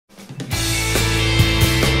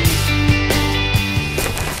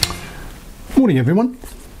Morning everyone.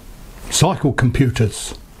 Cycle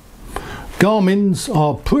computers. Garmin's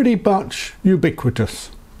are pretty much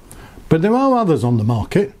ubiquitous, but there are others on the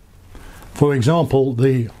market. For example,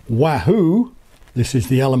 the Wahoo, this is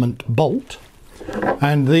the Elemnt Bolt,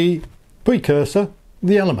 and the precursor,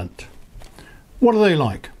 the Elemnt. What are they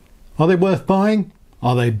like? Are they worth buying?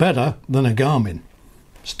 Are they better than a Garmin?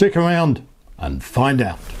 Stick around and find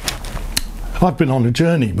out. I've been on a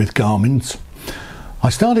journey with Garmin's. I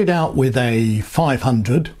started out with a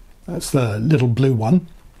 500, that's the little blue one,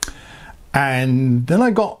 and then I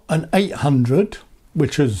got an 800,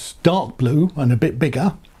 which was dark blue and a bit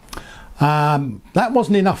bigger. That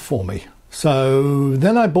wasn't enough for me, so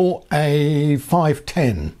then I bought a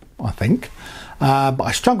 510, I think, but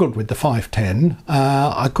I struggled with the 510.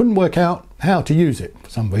 I couldn't work out how to use it for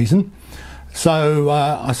some reason, so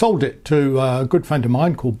I sold it to a good friend of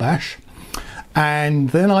mine called Bash.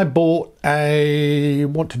 And then I bought a,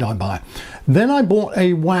 what did I buy? Then I bought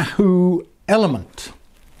a Wahoo Elemnt.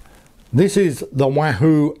 This is the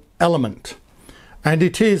Wahoo Elemnt. And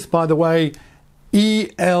it is, by the way,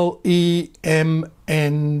 Elemnt.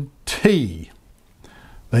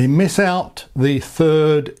 They miss out the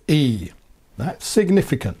third E. That's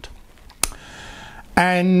significant.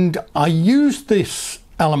 And I used this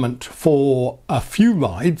Elemnt for a few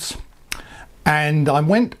rides. And I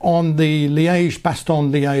went on the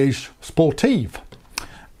Bastogne Liège Sportive,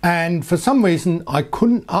 and for some reason I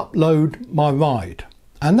couldn't upload my ride,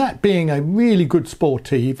 and that being a really good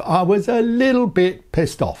Sportive, I was a little bit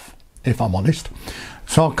pissed off, if I'm honest.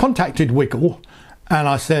 So I contacted Wiggle and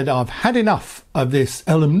I said, I've had enough of this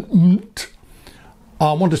Elemnt,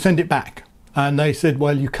 I want to send it back. And they said,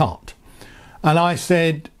 well, you can't. And I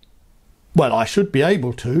said, well, I should be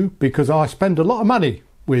able to, because I spend a lot of money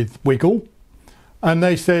with Wiggle. And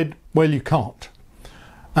they said, well, you can't.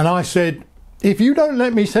 And I said, if you don't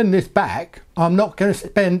let me send this back, I'm not going to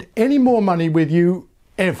spend any more money with you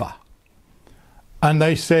ever. And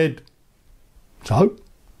they said, so?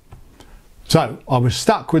 So I was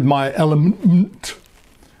stuck with my Elemnt,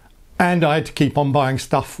 and I had to keep on buying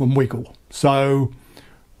stuff from Wiggle. So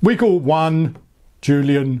Wiggle 1,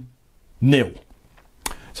 Julian 0.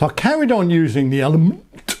 So I carried on using the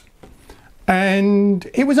Elemnt, and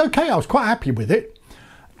it was okay. I was quite happy with it.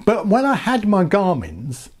 But when I had my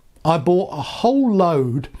Garmin's, I bought a whole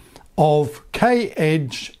load of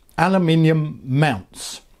K-Edge aluminium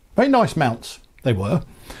mounts. Very nice mounts they were.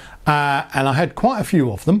 And I had quite a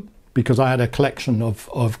few of them because I had a collection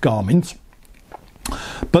of Garmin's.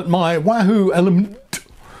 But my Wahoo Elemnt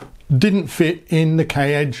didn't fit in the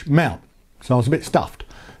K-Edge mount. So I was a bit stuffed.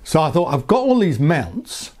 So I thought, I've got all these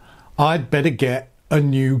mounts, I'd better get a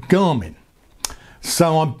new Garmin.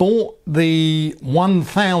 So I bought the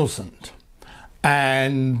 1000,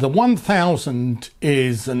 and the 1000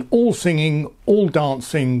 is an all singing, all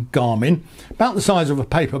dancing Garmin, about the size of a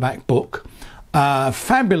paperback book,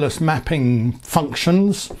 fabulous mapping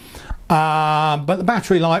functions, but the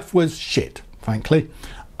battery life was shit, frankly.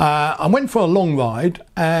 I went for a long ride,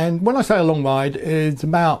 and when I say a long ride, it's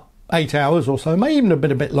about 8 hours or so, maybe even a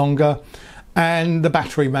bit longer, and the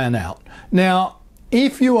battery ran out. Now,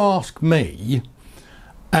 if you ask me,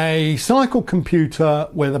 a cycle computer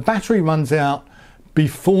where the battery runs out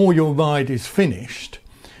before your ride is finished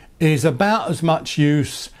is about as much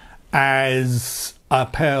use as a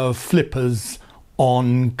pair of flippers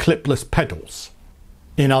on clipless pedals.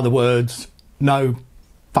 In other words, no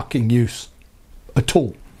fucking use at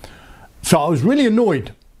all. So I was really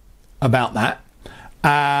annoyed about that.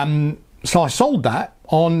 So I sold that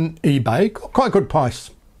on eBay, got quite a good price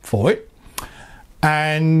for it.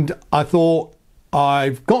 And I thought,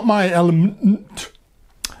 I've got my Elemnt,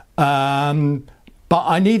 but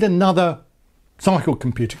I need another cycle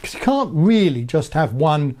computer, because you can't really just have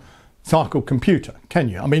one cycle computer, can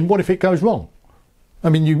you? I mean, what if it goes wrong? I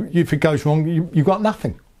mean, if it goes wrong, you've got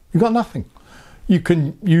nothing. You've got nothing. You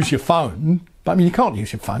can use your phone, but I mean, you can't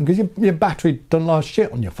use your phone because your battery doesn't last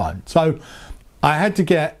shit on your phone. So I had to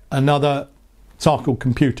get another cycle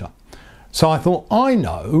computer. So I thought,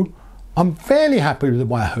 I'm fairly happy with the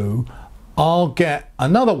Wahoo. I'll get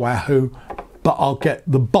another Wahoo, but I'll get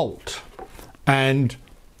the Bolt. And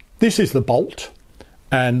this is the Bolt.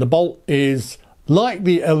 And the Bolt is like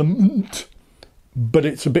the Elemnt, but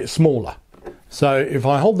it's a bit smaller. So if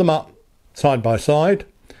I hold them up side by side,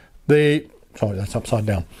 sorry, that's upside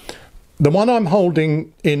down. The one I'm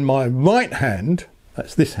holding in my right hand,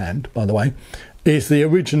 that's this hand, by the way, is the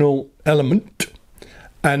original Elemnt.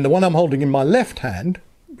 And the one I'm holding in my left hand,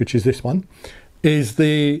 which is this one, is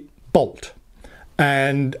the Bolt.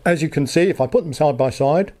 And as you can see, if I put them side by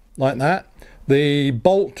side like that, the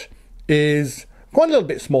Bolt is quite a little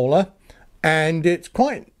bit smaller, and it's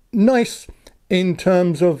quite nice in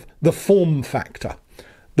terms of the form factor.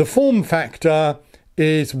 The form factor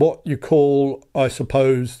is what you call, I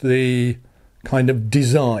suppose, the kind of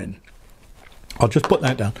design. I'll just put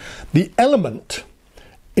that down. The Elemnt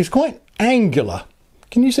is quite angular.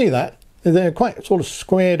 Can you see that? They're quite sort of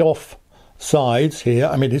squared off sides here.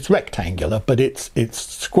 I mean, it's rectangular, but it's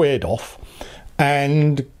squared off.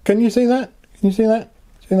 And can you see that? Can you see that?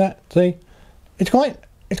 See that? See? It's quite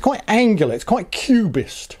angular. It's quite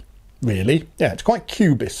cubist, really. Yeah, it's quite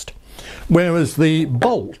cubist. Whereas the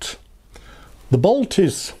bolt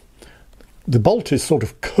is sort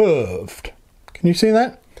of curved. Can you see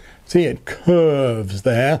that? See, it curves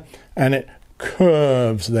there, and it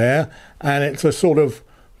curves there, and it's a sort of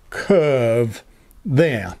curve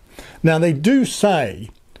there. Now, they do say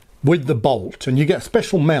with the bolt, and you get a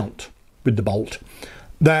special mount with the bolt,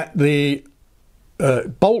 that the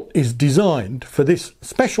bolt is designed for this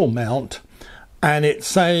special mount, and it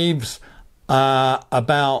saves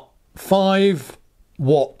about 5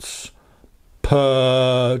 watts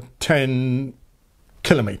per 10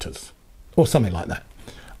 kilometers or something like that.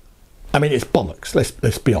 I mean, it's bollocks.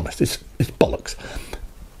 Let's be honest. It's bollocks,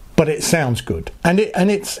 but it sounds good, and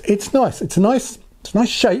it's nice. It's a nice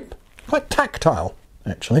shape, quite tactile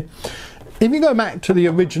actually. If you go back to the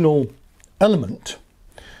original Elemnt,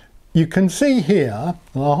 you can see here.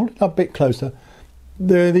 I'll hold it up a bit closer.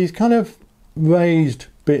 There are these kind of raised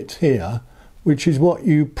bits here, which is what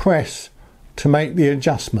you press to make the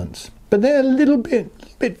adjustments. But they're a little bit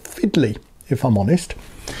fiddly, if I'm honest.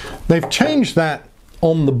 They've changed that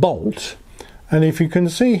on the bolt, and if you can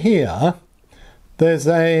see here, there's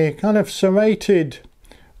a kind of serrated,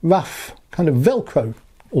 rough, kind of Velcro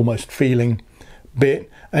almost feeling bit,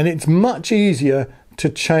 and it's much easier to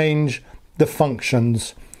change the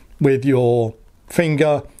functions with your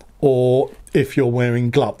finger or if you're wearing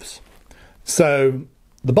gloves. So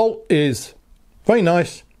the bolt is very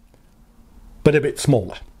nice, but a bit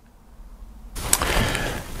smaller.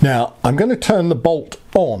 Now I'm going to turn the bolt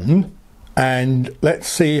on, and let's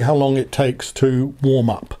see how long it takes to warm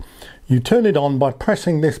up. You turn it on by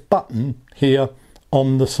pressing this button here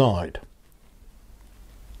on the side.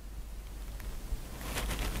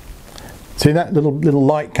 See that little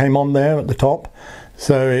light came on there at the top?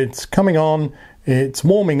 So it's coming on, it's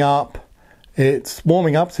warming up, See, it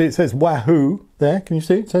says Wahoo there. Can you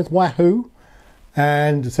see? It says Wahoo,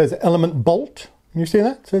 and it says Element Bolt. Can you see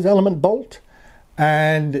that? It says Element Bolt.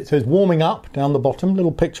 And it says warming up down the bottom,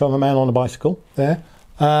 little picture of a man on a bicycle there,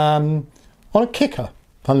 on a kicker,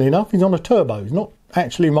 funnily enough. He's on a turbo, he's not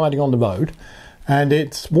actually riding on the road, and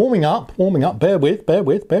it's warming up, bear with,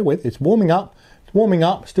 it's warming up,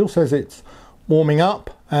 still says it's warming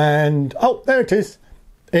up, and oh, there it is,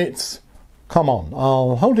 come on,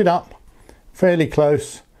 I'll hold it up fairly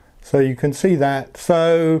close so you can see that.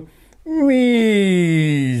 So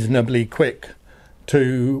reasonably quick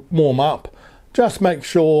to warm up. Just make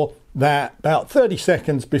sure that about 30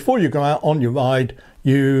 seconds before you go out on your ride,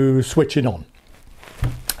 you switch it on.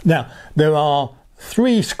 Now, there are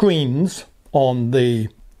 3 screens on the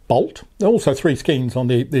Bolt. There are also 3 screens on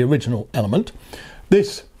the original Elemnt.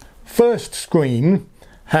 This first screen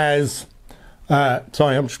has,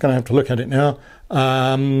 sorry, I'm just going to have to look at it now.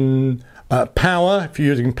 Power, if you're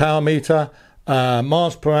using power meter,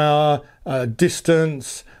 miles per hour,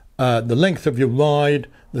 distance, the length of your ride.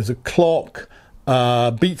 There's a clock.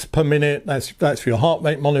 Beats per minute, that's for your heart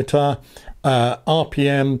rate monitor,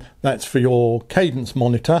 RPM, that's for your cadence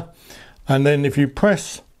monitor, and then if you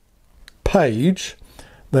press page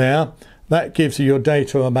there, that gives you your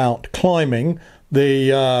data about climbing,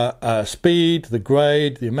 the speed, the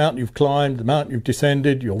grade, the amount you've climbed, the amount you've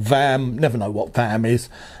descended, your VAM, never know what VAM is,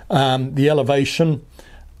 the elevation,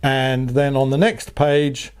 and then on the next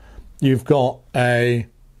page you've got a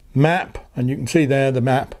map, and you can see there the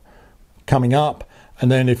map coming up,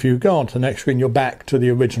 and then if you go on to the next screen, you're back to the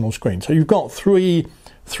original screen. So you've got three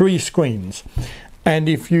screens, and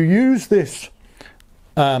if you use this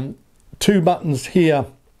 2 buttons here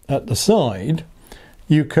at the side,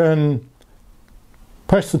 you can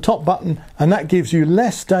press the top button, and that gives you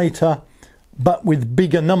less data but with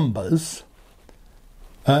bigger numbers.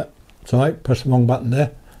 Sorry, press the wrong button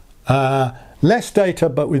there. Less data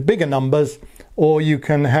but with bigger numbers, or you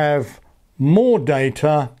can have more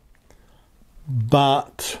data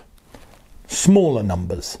but smaller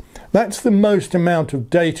numbers. That's the most amount of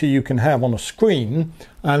data you can have on a screen,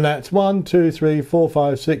 and that's 1, 2, 3, 4,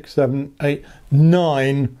 5, 6, 7, 8,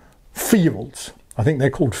 9 fields. I think they're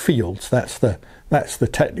called fields. That's the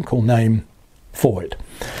technical name for it.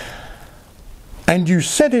 And you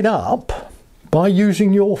set it up by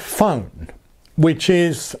using your phone, which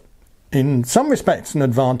is in some respects an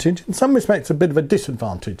advantage, in some respects a bit of a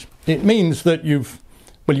disadvantage. It means that you've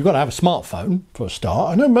got to have a smartphone for a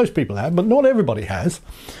start. I know most people have, but not everybody has.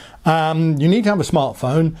 You need to have a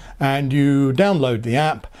smartphone, and you download the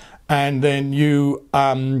app, and then you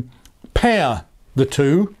pair the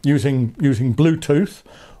two using Bluetooth,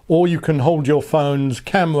 or you can hold your phone's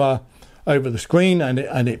camera over the screen and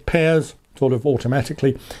it pairs sort of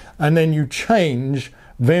automatically, and then you change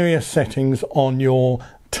various settings on your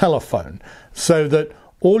telephone, so that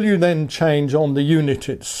all you then change on the unit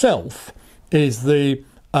itself is the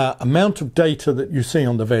amount of data that you see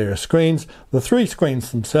on the various screens, the three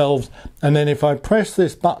screens themselves, and then if I press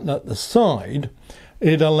this button at the side,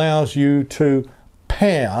 it allows you to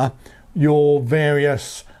pair your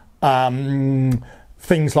various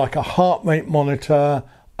things like a heart rate monitor,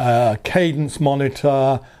 a cadence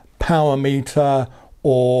monitor, power meter,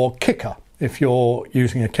 or kicker if you're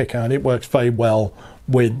using a kicker, and it works very well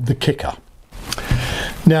with the kicker.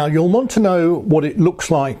 Now you'll want to know what it looks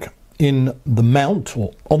like in the mount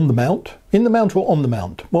or on the mount. In the mount or on the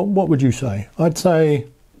mount? What would you say? I'd say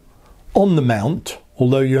on the mount,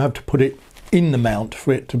 although you have to put it in the mount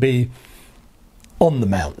for it to be on the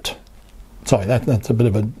mount. Sorry, that's a bit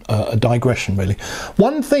of a digression really.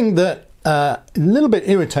 One thing that a little bit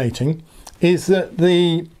irritating is that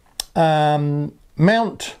the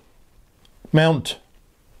mount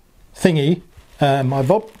thingy, my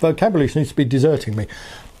vocabulary seems to be deserting me,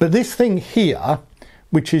 but this thing here,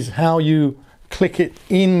 which is how you click it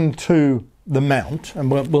into the mount,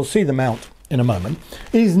 and we'll see the mount in a moment,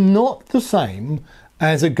 is not the same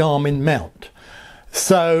as a Garmin mount.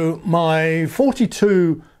 So my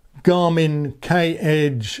 42 Garmin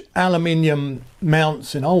K-Edge aluminium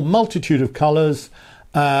mounts in a whole multitude of colours,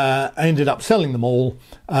 I ended up selling them all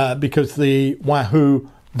because the Wahoo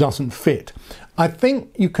doesn't fit. I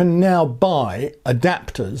think you can now buy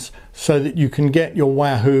adapters so that you can get your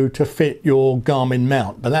Wahoo to fit your Garmin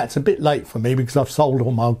mount, but that's a bit late for me because I've sold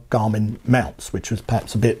all my Garmin mounts, which was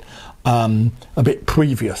perhaps a bit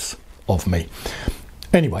previous of me.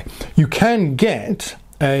 Anyway, you can get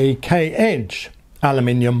a K-Edge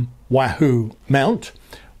aluminium Wahoo mount,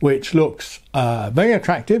 which looks very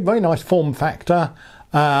attractive, very nice form factor,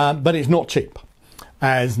 but it's not cheap,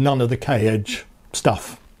 as none of the K-Edge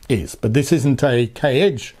stuff is. But this isn't a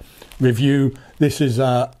K-Edge review, this is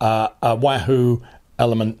a Wahoo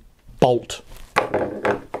Elemnt Bolt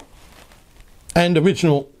and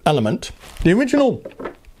original Elemnt. The original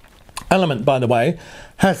Elemnt, by the way,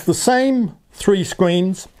 has the same three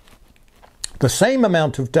screens, the same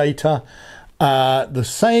amount of data, the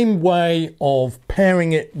same way of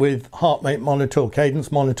pairing it with heart rate monitor or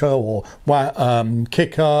cadence monitor or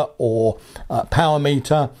kicker or power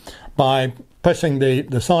meter by pressing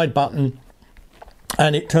the side button,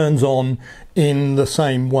 and it turns on in the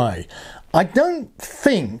same way. I don't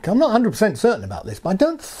think, I'm not 100% certain about this, but I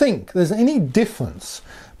don't think there's any difference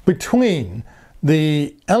between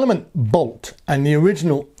the Elemnt Bolt and the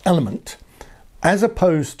original Elemnt as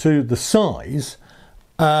opposed to the size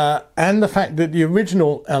and the fact that the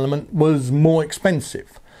original Elemnt was more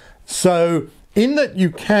expensive. So in that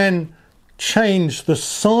you can change the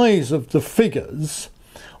size of the figures,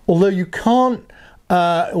 although you can't,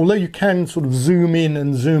 although you can sort of zoom in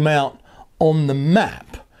and zoom out on the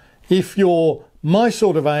map, if you're my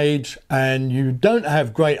sort of age and you don't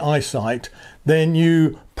have great eyesight, then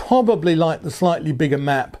you probably like the slightly bigger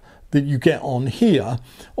map that you get on here,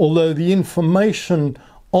 although the information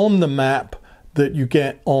on the map that you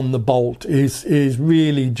get on the Bolt is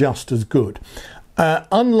really just as good.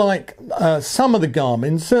 Unlike some of the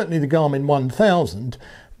Garmin, certainly the Garmin 1000,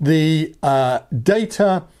 the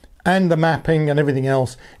data and the mapping and everything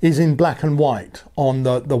else is in black and white on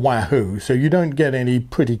the Wahoo, so you don't get any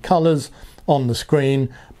pretty colours on the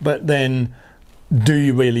screen. But then, do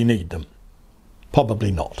you really need them?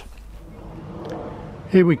 Probably not.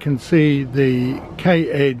 Here we can see the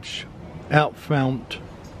K-Edge out front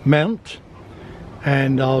mount,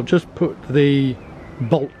 and I'll just put the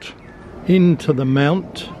bolt into the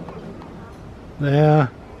mount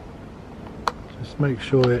there. Just make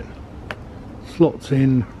sure it slots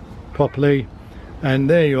in properly, and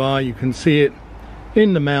there you are, you can see it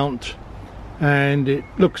in the mount and it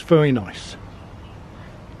looks very nice.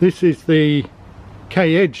 This is the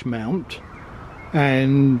K-Edge mount,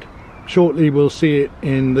 and shortly we'll see it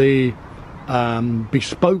in the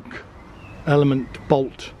bespoke Elemnt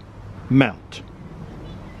Bolt mount.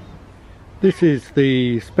 This is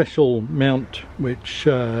the special mount which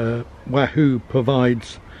Wahoo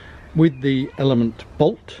provides with the Elemnt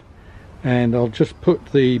Bolt, and I'll just put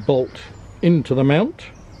the bolt into the mount.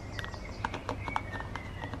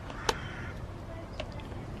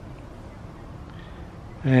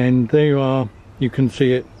 And there you are, you can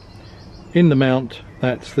see it in the mount.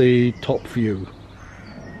 That's the top view.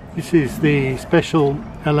 This is the special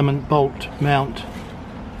Elemnt bolt mount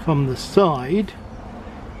from the side.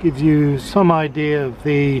 Gives you some idea of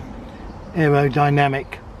the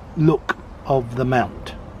aerodynamic look of the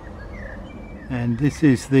mount. And this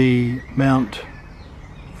is the mount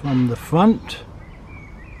from the front.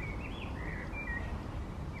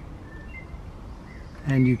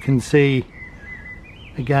 And you can see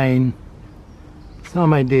again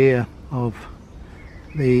some idea of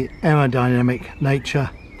the aerodynamic nature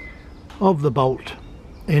of the bolt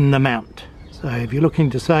in the mount. So if you're looking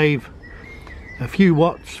to save a few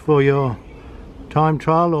watts for your time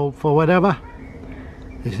trial or for whatever,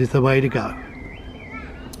 this is the way to go.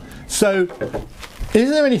 So is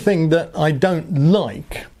there anything that I don't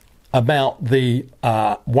like about the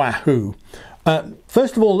Wahoo?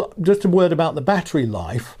 First of all, just a word about the battery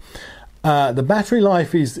life. The battery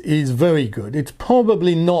life is very good. It's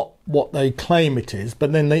probably not what they claim it is,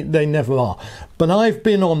 but then they never are. But I've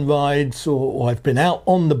been on rides or I've been out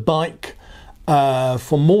on the bike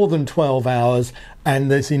for more than 12 hours and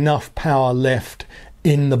there's enough power left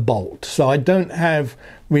in the bolt. So I don't have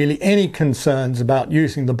really any concerns about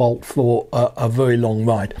using the bolt for a very long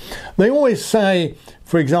ride. They always say,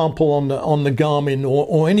 for example, on the Garmin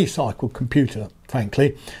or any cycle computer,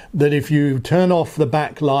 frankly, that if you turn off the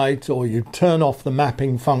backlight or you turn off the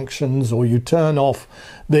mapping functions or you turn off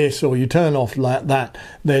this or you turn off that,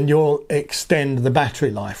 then you'll extend the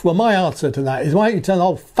battery life. Well, my answer to that is, why don't you turn the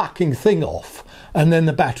whole fucking thing off and then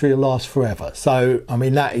the battery will last forever? So, I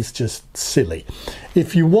mean, that is just silly.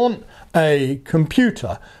 If you want a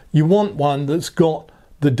computer, you want one that's got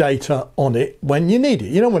the data on it when you need it.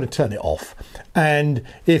 You don't want to turn it off. And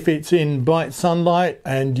if it's in bright sunlight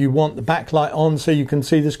and you want the backlight on so you can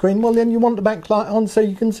see the screen, well, then you want the backlight on so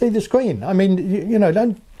you can see the screen. I mean, you know,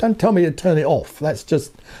 don't tell me to turn it off. That's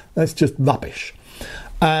just rubbish.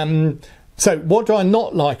 So what do I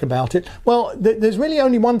not like about it? Well, there's really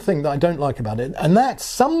only one thing that I don't like about it, and that's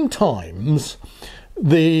sometimes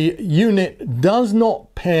the unit does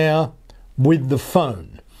not pair with the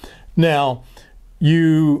phone. Now,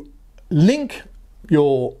 you link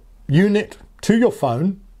your unit to your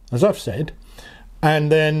phone, as I've said,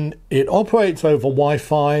 and then it operates over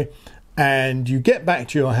Wi-Fi, and you get back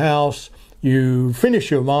to your house, you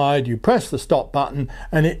finish your ride, you press the stop button,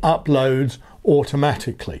 and it uploads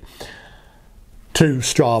automatically to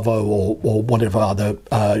Strava or whatever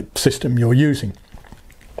other system you're using.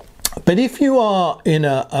 But if you are in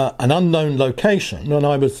an unknown location, and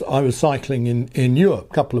I was cycling in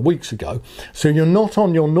Europe a couple of weeks ago, so you're not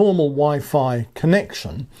on your normal Wi-Fi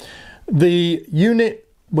connection, the unit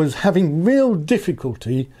was having real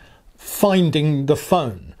difficulty finding the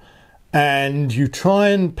phone. And you try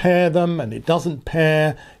and pair them and it doesn't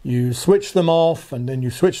pair. You switch them off and then you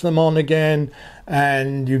switch them on again,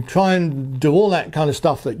 and you try and do all that kind of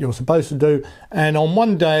stuff that you're supposed to do. And on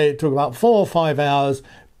one day it took about 4 or 5 hours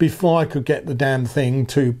before I could get the damn thing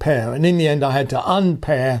to pair, and in the end I had to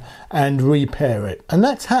unpair and repair it, and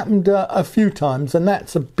that's happened a few times, and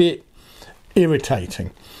that's a bit irritating.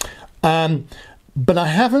 But I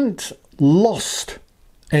haven't lost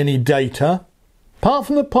any data, apart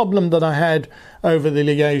from the problem that I had over the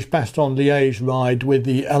Liège-Bastogne-Liège ride with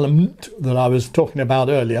the Elemnt that I was talking about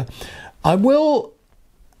earlier. I will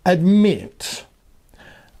admit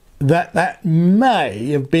that may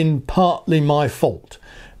have been partly my fault,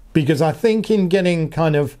 because I think in getting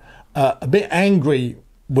kind of a bit angry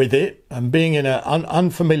with it and being in an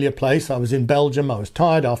unfamiliar place, I was in Belgium, I was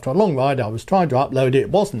tired after a long ride, I was trying to upload it, it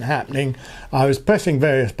wasn't happening, I was pressing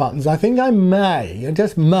various buttons. I think I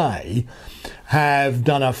just may have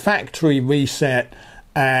done a factory reset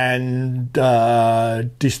and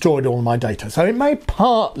destroyed all my data. So it may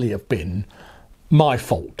partly have been my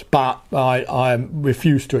fault, but I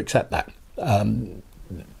refuse to accept that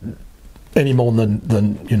any more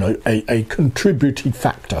than you know, a contributing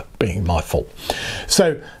factor being my fault.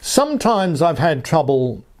 So sometimes I've had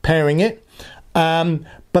trouble pairing it,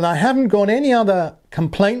 but I haven't got any other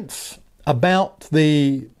complaints about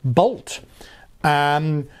the bolt.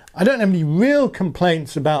 I don't have any real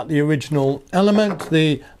complaints about the original Elemnt.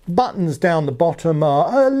 The buttons down the bottom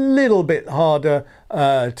are a little bit harder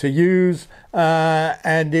to use,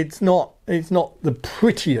 and it's not the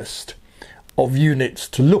prettiest of units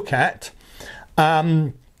to look at.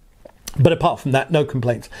 But apart from that, no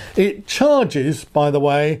complaints. It charges, by the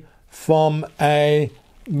way, from a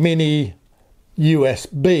mini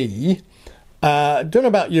USB. Don't know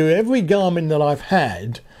about you, every Garmin that I've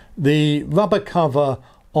had, the rubber cover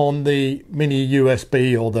on the mini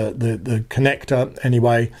USB or the connector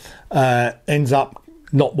anyway ends up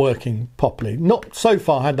not working properly. Not so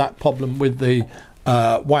far had that problem with the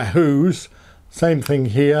Wahoos. Same thing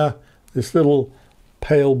here. This little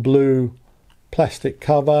pale blue plastic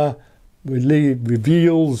cover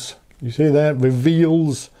reveals, you see that,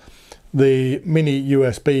 reveals the mini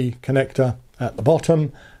USB connector at the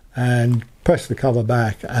bottom, and press the cover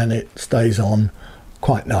back and it stays on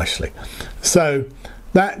quite nicely. So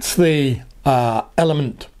that's the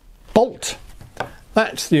Elemnt bolt.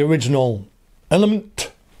 That's the original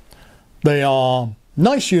Elemnt. They are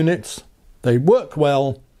nice units, they work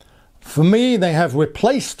well. For me, they have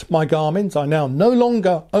replaced my Garmins. I now no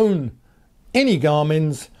longer own any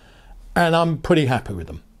Garmins, and I'm pretty happy with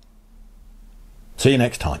them. See you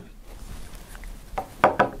next time.